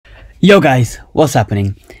Yo guys, what's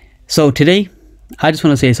happening? So today I just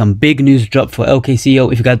want to say some big news dropped for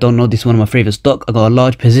Lkco. If you guys don't know, this is one of my favorite stock. I got a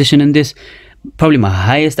large position in this, probably my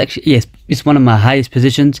highest actually. Yes, it's one of my highest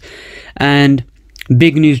positions, and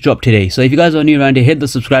big news dropped today. So if you guys are new around here, hit the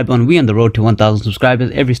subscribe button. We on the road to 1,000 subscribers.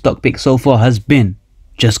 Every stock pick so far has been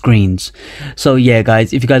just greens. So yeah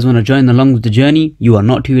guys, if you guys want to join along with the journey, you are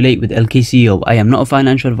not too late with Lkco. I am not a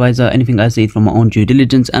financial advisor. Anything I say is from my own due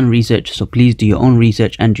diligence and research, so please do your own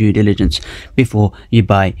research and due diligence before you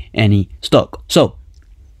buy any stock. So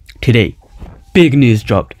today, big news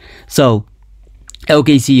dropped. So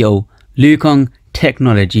Lkco, Lkco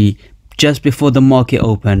Technology, just before the market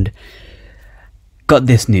opened, got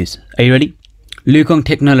this news. Are you ready? Lkco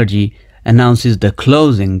Technology announces the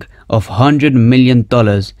closing of $100 million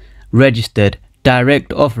registered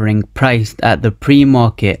direct offering priced at the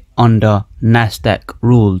pre-market under Nasdaq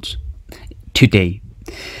rules today.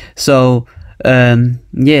 So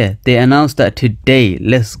yeah, they announced that today.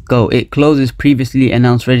 Let's go. It closes previously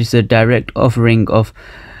announced registered direct offering of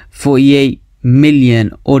 48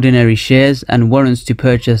 million ordinary shares and warrants to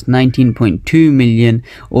purchase 19.2 million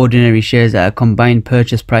ordinary shares at a combined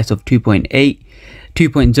purchase price of $2.08.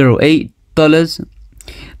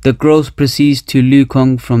 The gross proceeds to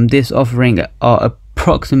Lkco from this offering are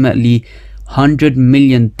approximately $100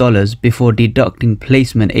 million before deducting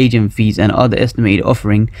placement agent fees and other estimated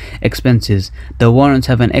offering expenses. The warrants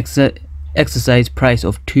have an exercise price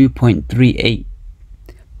of $2.38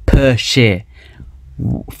 per share.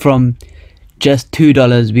 From just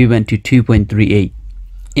 $2 we went to $2.38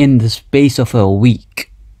 in the space of a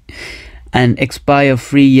week, and expire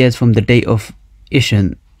 3 years from the date of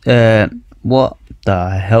issuance. What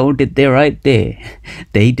the hell did they write there?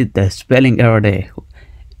 They did the spelling error there.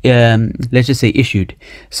 Let's just say issued,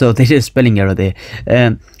 so they did a spelling error there.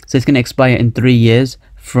 So it's going to expire in 3 years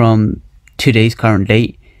from today's current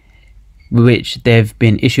date, which they've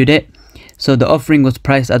been issued it. So the offering was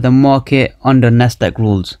priced at the market under Nasdaq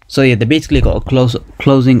rules. So yeah, they basically got a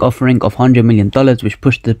closing offering of $100 million, which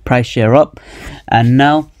pushed the price share up. And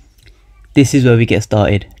now this is where we get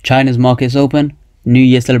started. China's market's open, New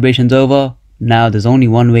Year celebrations over. Now there's only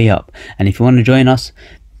one way up, and if you want to join us,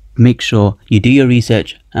 make sure you do your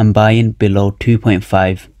research and buy in below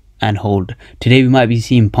 2.5 and hold. Today we might be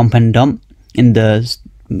seeing pump and dump in the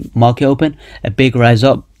market open, a big rise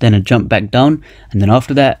up, then a jump back down, and then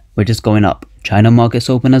after that we're just going up. China market's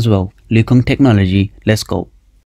open as well. Lkco Technology, let's go.